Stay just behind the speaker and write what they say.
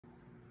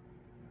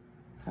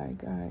Hi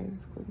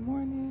guys, good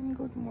morning,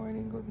 good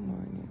morning, good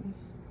morning.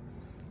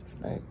 It's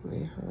like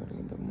way early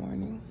in the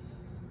morning.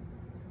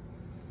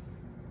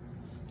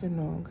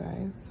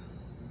 Guys,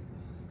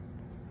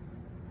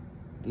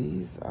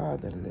 these are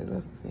the little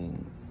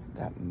things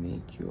that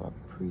make you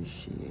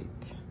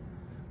appreciate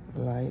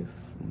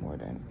life more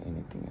than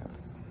anything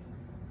else.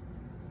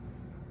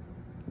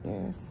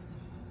 Yes,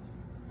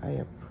 I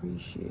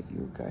appreciate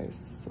you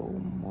guys so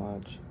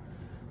much.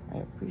 I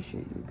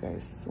appreciate you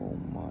guys so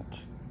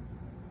much.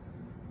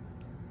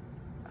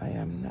 I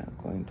am not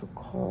going to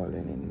call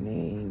any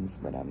names,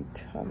 but I'm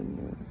telling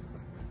you,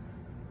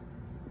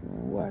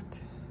 what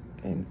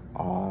an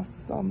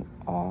awesome,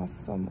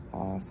 awesome,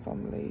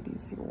 awesome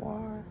ladies you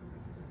are.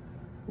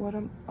 What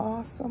an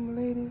awesome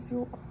ladies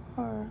you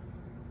are.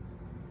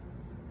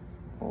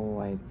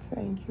 Oh, I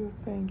thank you,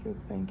 thank you,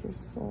 thank you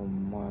so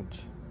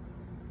much.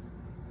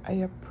 I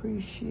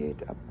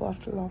appreciate a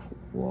bottle of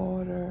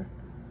water.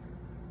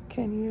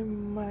 Can you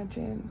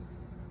imagine?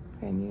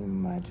 Can you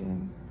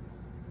imagine?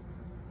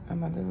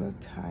 I'm a little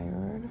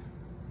tired,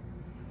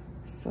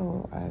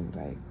 so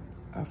I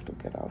have to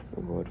get off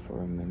the road for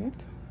a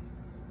minute.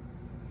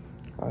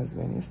 Because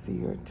when you see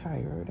you're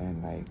tired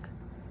and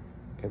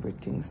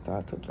everything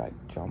starts to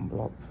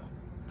jumble up,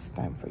 it's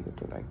time for you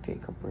to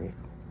take a break.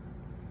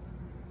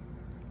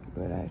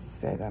 But I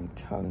said, I'm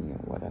telling you,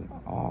 what an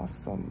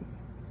awesome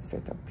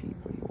set of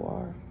people you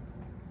are.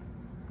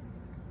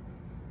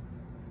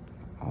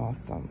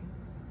 Awesome.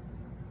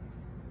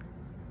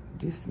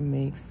 This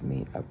makes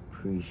me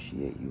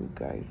appreciate you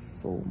guys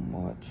so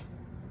much.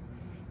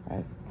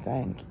 I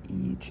thank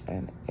each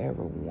and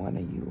every one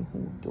of you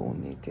who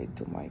donated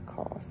to my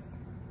cause.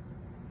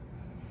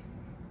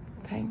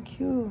 Thank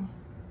you.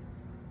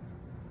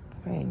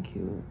 Thank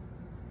you.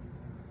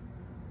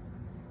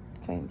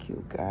 Thank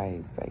you,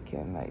 guys. I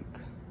can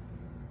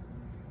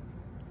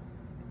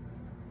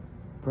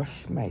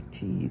brush my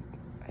teeth.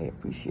 I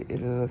appreciate the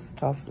little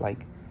stuff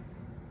like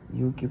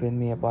you giving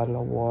me a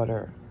bottle of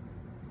water,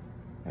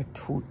 a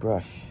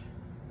toothbrush,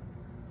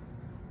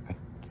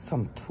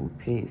 some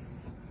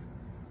toothpaste.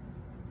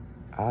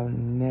 I'll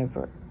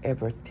never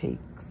ever take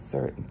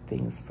certain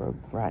things for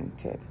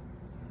granted.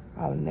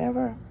 I'll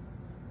never.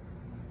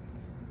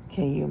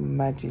 Can you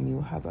imagine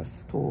you have a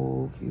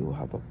stove, you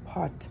have a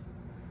pot,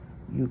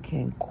 you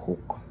can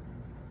cook,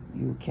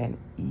 you can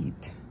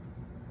eat.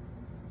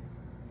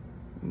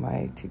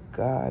 Mighty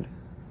God.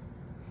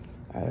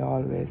 I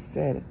always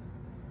said,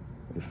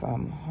 if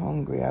I'm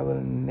hungry, I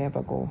will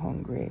never go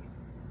hungry.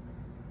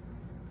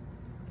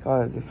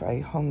 Because if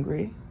I'm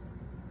hungry,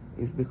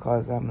 it's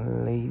because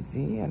I'm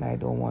lazy and I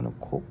don't want to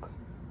cook,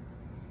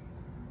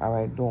 or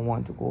I don't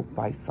want to go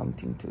buy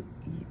something to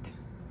eat.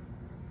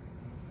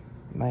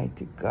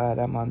 Mighty God,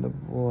 I'm on the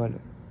board,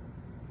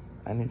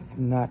 and it's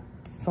not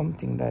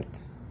something that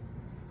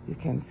you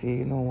can say,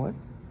 you know what,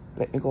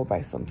 let me go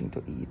buy something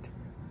to eat,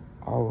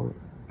 or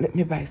let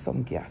me buy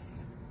some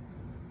gas.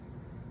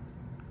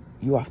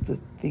 You have to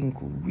think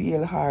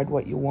real hard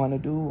what you want to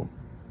do.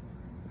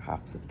 You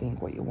have to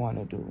think what you want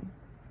to do.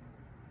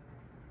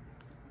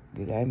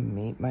 Did I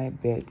make my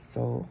bed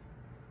so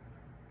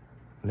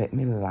let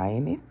me lie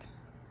in it?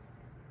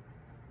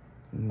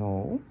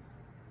 No.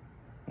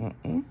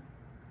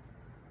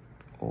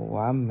 Oh,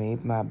 I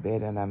made my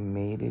bed and I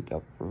made it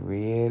up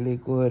really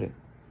good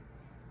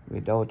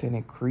without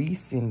any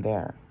crease in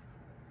there.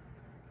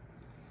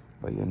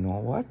 But you know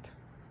what?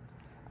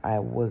 I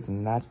was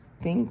not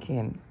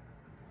thinking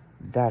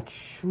that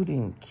should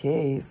in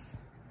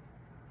case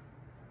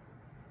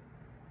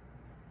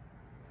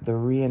the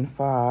rain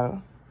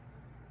fall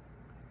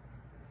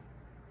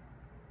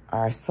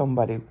or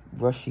somebody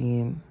rush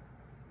in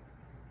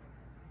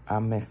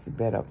and mess the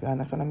bed up. You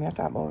understand what I'm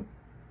talking about?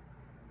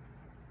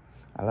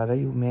 A lot of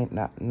you may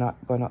not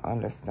gonna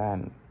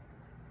understand.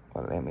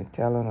 But let me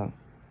tell you,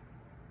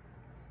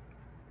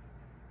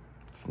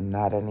 it's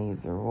not an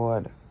easy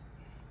road.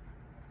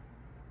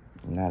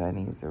 Not an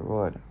easy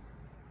road.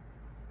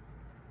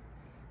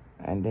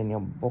 And then you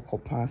buck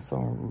up on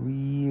some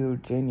real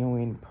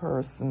genuine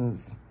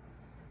persons.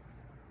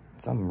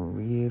 Some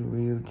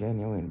real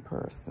genuine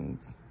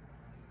persons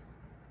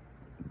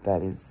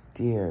that is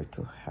there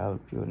to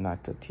help you,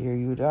 not to tear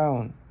you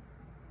down,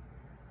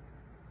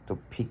 to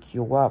pick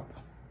you up.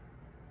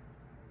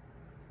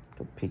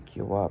 To pick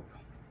you up.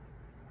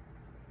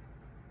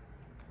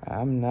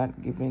 I'm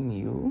not giving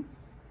you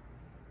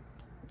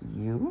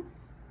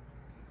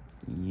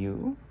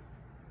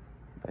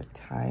the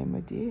time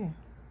of day.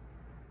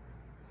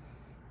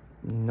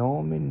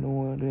 No, me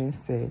know they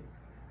say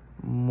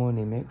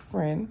money make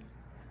friend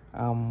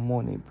and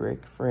money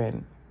break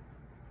friend.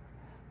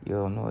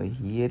 You know,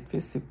 hate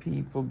to see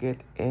people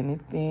get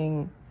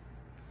anything.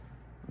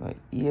 No,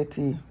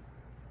 80.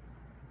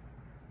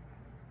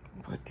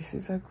 But this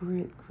is a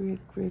great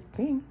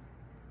thing.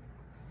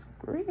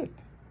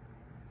 Great.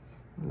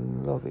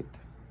 Love it.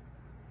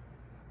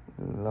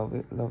 Love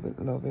it, love it,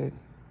 love it.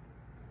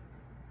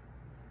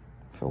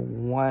 For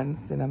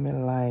once in my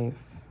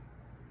life,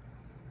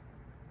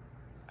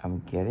 I'm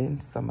getting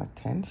some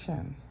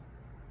attention.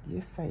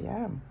 Yes, I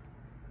am.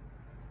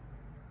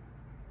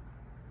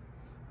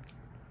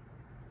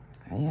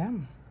 I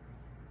am.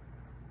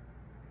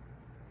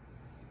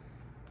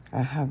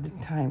 I have the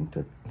time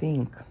to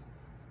think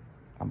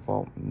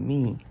about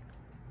me.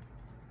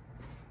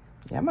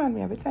 Yeah, man,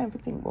 me have the time to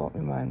think about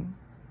me, man.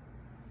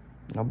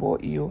 Not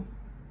about you.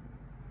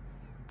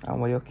 And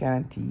what you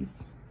can thief.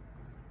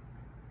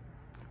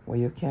 What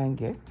you can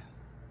get.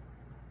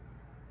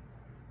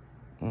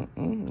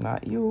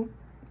 Not you.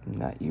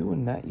 Not you,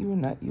 not you,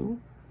 not you.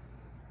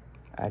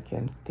 I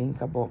can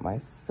think about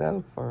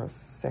myself for a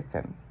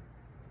second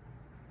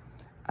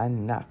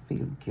and not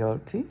feel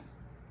guilty.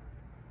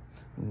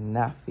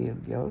 Not feel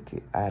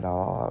guilty at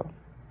all.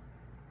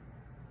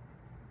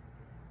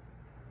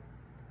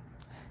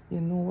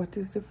 You know what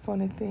is the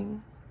funny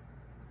thing?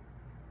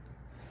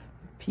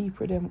 The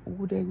people them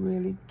who they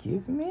really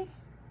give me,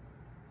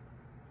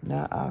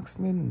 now ask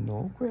me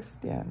no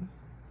question.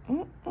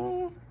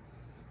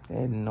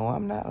 They know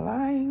I'm not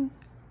lying.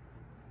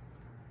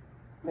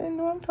 They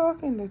know I'm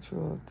talking the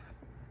truth.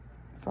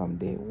 From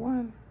day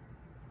one.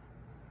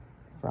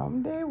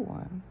 From day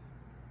one.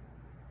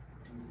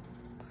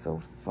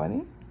 So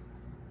funny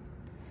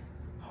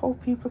how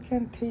people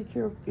can take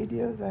your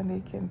videos and they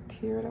can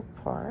tear it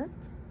apart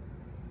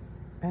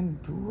and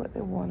do what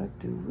they want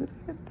to do with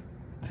it.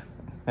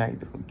 I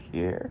don't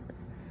care.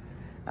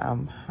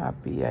 I'm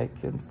happy I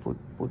can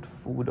put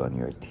food on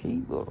your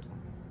table.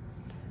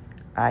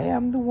 I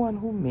am the one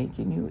who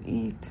making you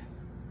eat.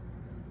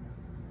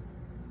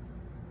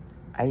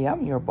 I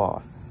am your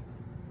boss.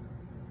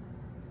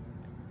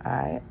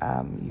 I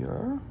am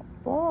your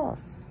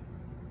boss.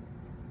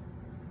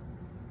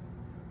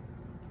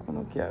 I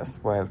don't care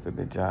spoil for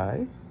the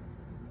joy.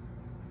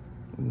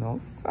 No,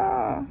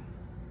 sir.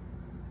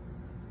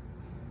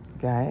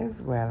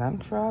 Guys, while I'm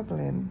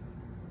traveling,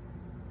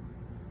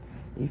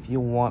 if you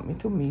want me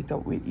to meet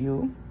up with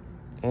you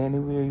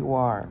anywhere you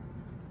are,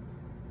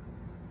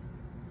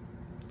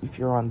 if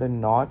you're on the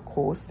North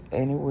Coast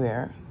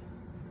anywhere,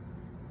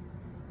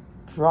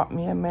 drop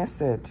me a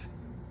message.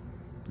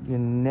 You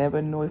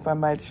never know if I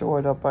might show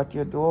it up at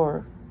your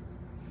door.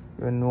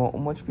 You know how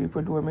much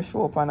people do me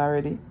show up on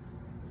already?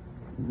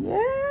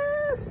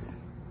 Yes.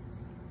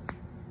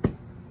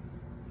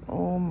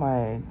 Oh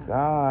my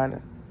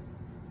God.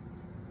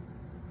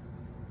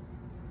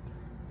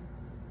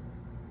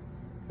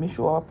 Me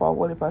show up at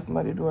what if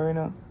somebody door, you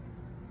know?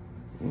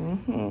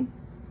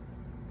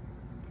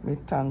 Me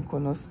thank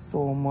you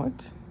so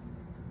much.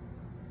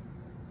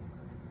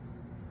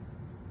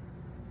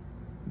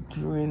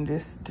 During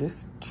this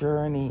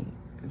journey,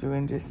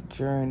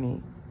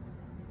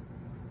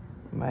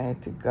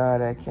 mighty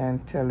God, I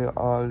can't tell you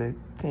all the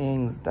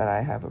things that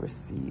I have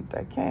received.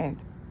 I can't.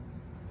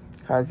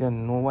 Because you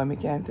know why me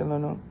can't tell you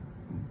no?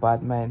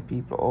 Bad mind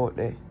people out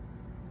there.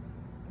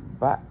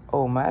 But,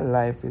 oh, my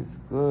life is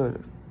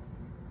good.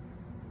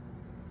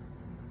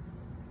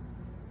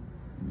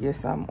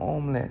 Yes, I'm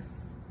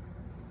homeless.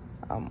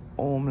 I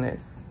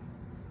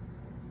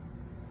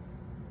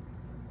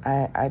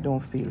don't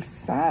feel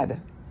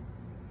sad.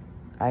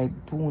 I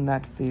do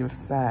not feel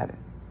sad.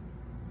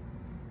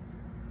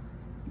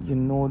 You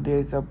know,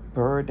 there's a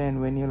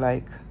burden when you're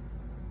like,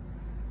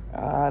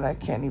 I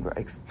can't even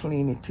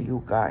explain it to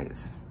you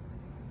guys.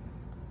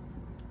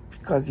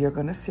 Because you're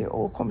going to say,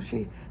 oh, come,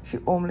 she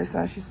homeless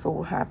and she's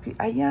so happy.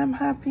 I am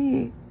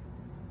happy.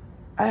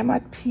 I am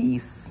at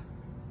peace.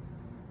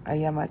 I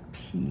am at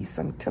peace.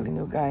 I'm telling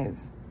you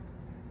guys.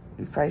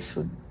 If I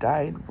should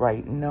die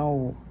right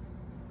now,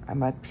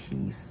 I'm at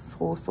peace.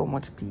 So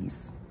much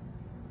peace.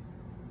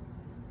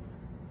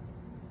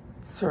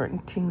 Certain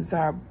things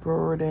are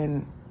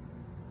burden.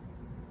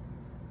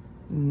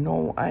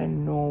 Now I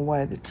know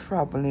why the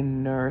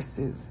traveling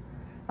nurses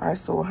are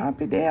so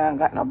happy they ain't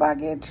got no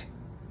baggage.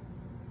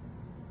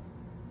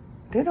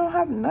 They don't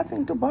have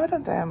nothing to bother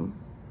them.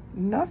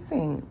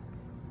 Nothing.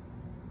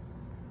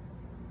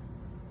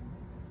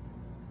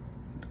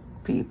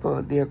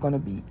 People, they're going to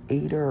be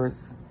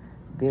haters.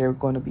 They're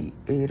going to be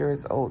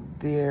haters out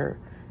there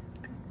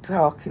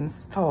talking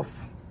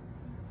stuff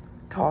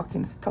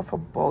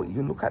about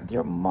you. Look at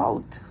their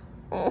mouth.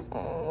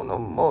 No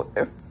mouth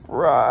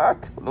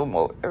efrat. No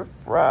mouth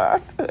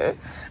efrat.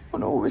 I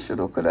no wish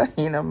you could have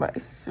in my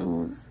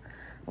shoes.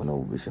 I no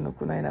wish you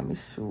could have in my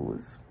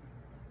shoes.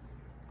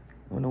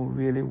 I no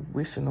really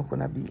wish you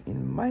could be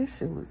in my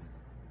shoes.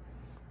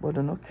 But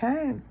you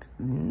can't.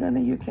 None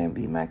of you can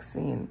be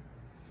Maxine.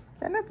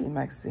 Cannot be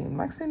Maxine.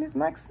 Maxine is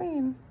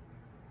Maxine.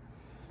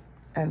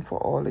 And for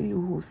all of you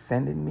who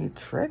sending me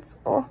threats,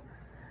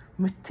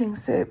 me think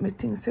say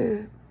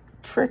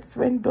threats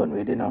when done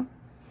with, you know.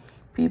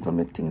 People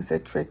me think say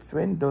threats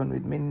when done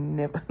with, me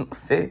never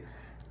say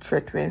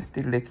threat when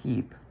still they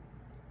keep.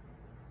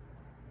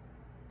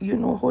 You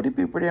know how the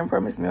people them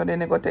promise me how they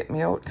never take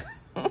me out.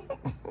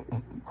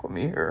 Come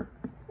here.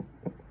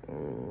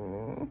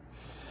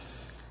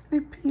 The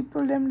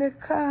people them they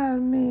call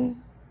me.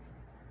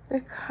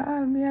 They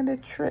call me and they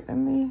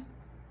threaten me.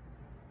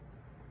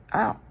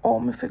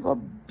 And me figure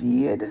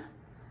beard.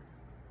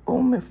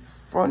 Me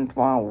front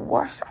want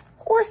wash. Of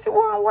course you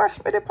want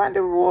wash me up on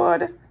the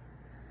road.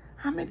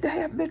 I'm a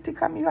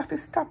diabetic and you have to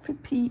stop for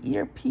pee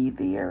here, pee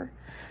there.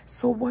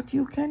 So what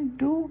you can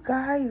do,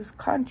 guys,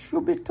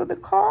 contribute to the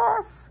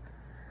cause.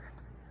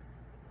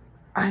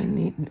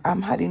 I'm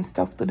adding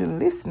stuff to the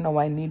list now.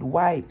 I need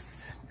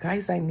wipes.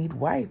 Guys, I need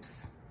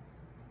wipes.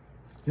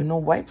 You know,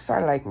 wipes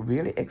are like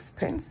really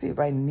expensive.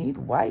 I need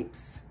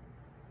wipes.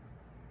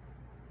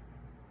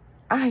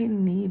 I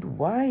need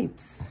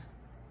wipes.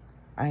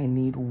 I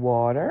need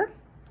water.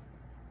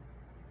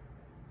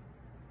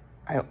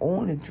 I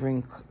only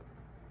drink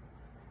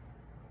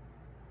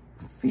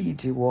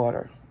Fiji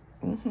water.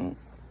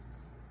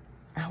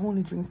 I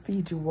only drink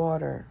Fiji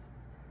water.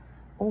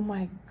 Oh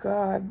my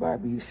God,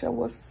 Barbisha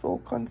was so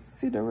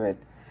considerate.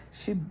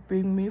 She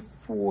bring me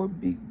 4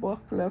 big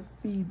bottles of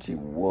Fiji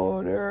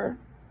water.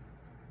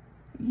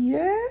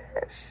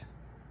 Yes,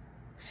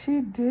 she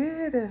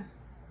did.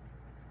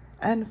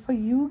 And for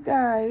you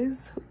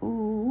guys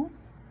who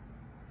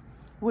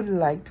would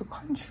like to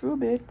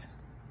contribute,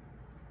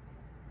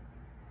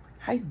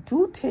 I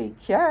do take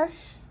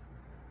cash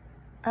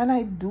and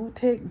I do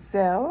take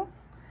Zelle.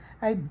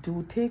 I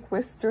do take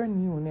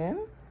Western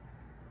Union.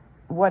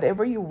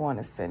 Whatever you want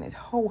to send it,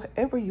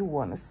 however you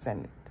want to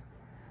send it,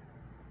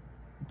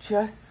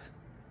 just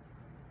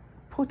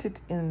put it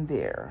in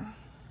there.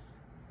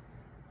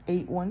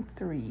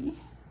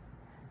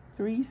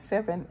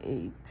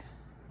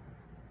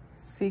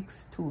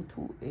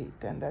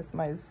 813-378-6228, and that's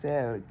my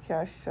Zelle,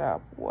 Cash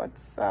App,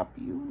 WhatsApp,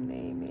 you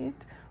name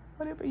it,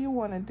 whatever you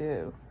want to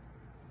do.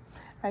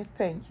 I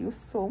thank you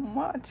so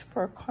much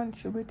for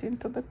contributing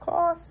to the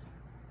cause.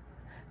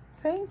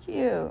 Thank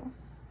you.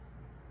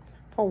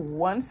 For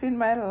once in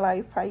my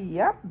life, I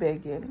am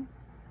begging.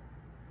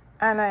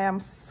 And I am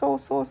so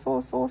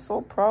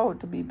proud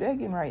to be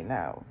begging right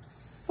now.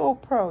 So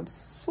proud,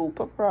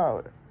 super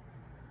proud.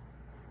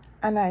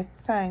 And I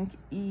thank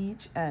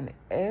each and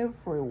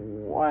every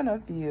one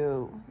of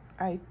you.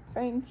 I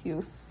thank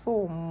you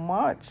so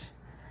much.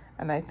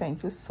 And I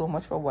thank you so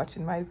much for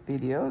watching my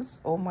videos.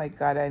 Oh my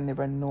God, I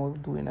never know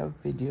doing a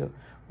video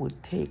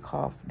would take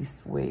off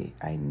this way.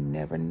 I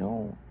never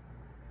know.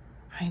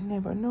 I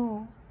never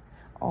know.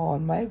 All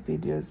my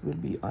videos will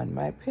be on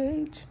my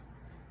page.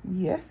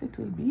 Yes, it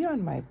will be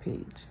on my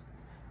page.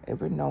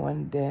 Every now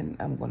and then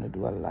I'm going to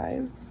do a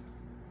live.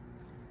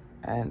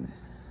 And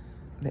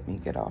let me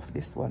get off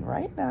this one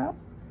right now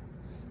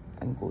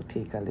and go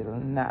take a little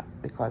nap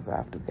because I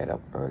have to get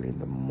up early in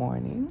the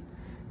morning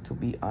to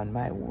be on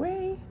my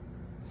way.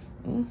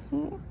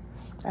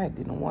 I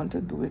didn't want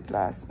to do it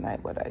last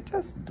night, but I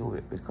just do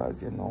it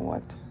because you know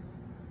what?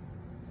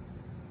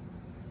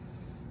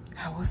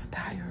 I was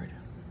tired.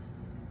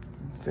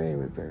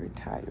 Very, very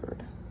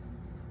tired.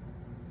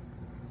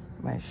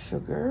 My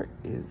sugar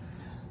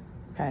is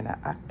kind of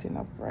acting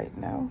up right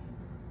now.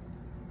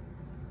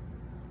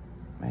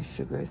 My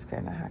sugar is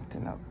kind of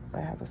acting up.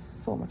 I have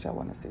so much I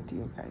want to say to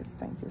you guys.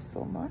 Thank you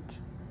so much.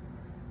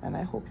 And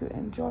I hope you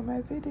enjoy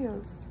my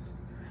videos.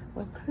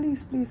 Well,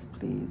 please, please,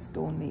 please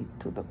donate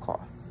to the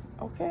cause.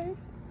 Okay?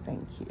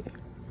 Thank you.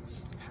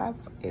 Have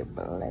a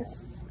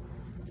blessed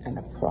and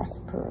a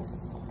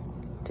prosperous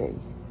day.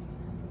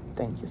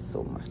 Thank you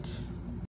so much.